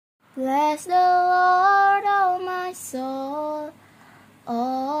Bless the Lord, oh my soul,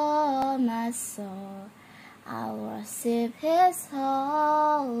 oh my soul. I worship His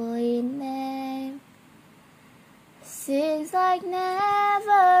holy name. Sings like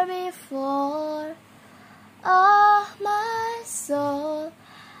never before, oh my soul.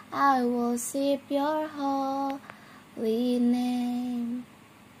 I worship your holy name.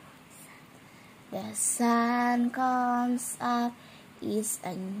 The sun comes up, it's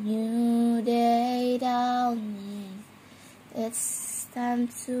a new day dawning. It's time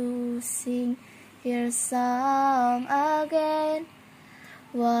to sing your song again.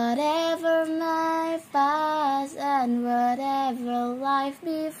 Whatever may pass and whatever life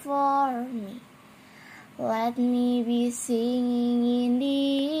before me, let me be singing in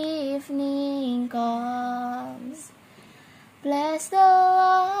the evening comes. Bless the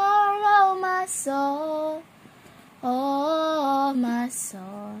Lord, oh my soul, oh my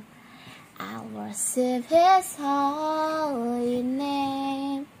soul. I worship His holy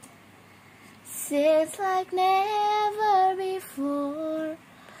name. Sings like never before,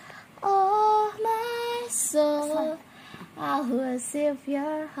 oh my soul. I worship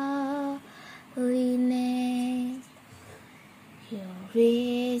your holy name. You're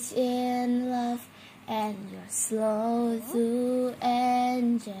rich in love and you're slow to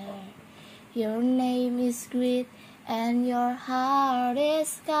anger. Your name is great and your heart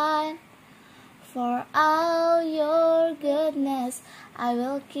is kind. For all your goodness, I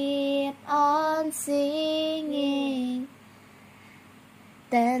will keep on singing.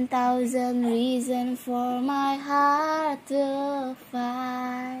 10,000 reasons for my heart to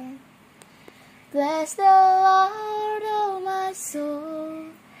find. Bless the Lord, oh my soul,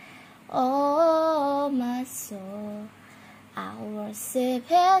 oh my soul. I worship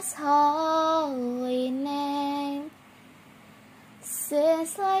His holy name.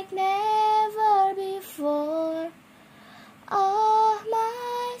 Since like never before, oh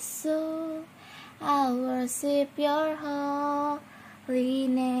my soul, I worship your holy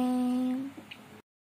name.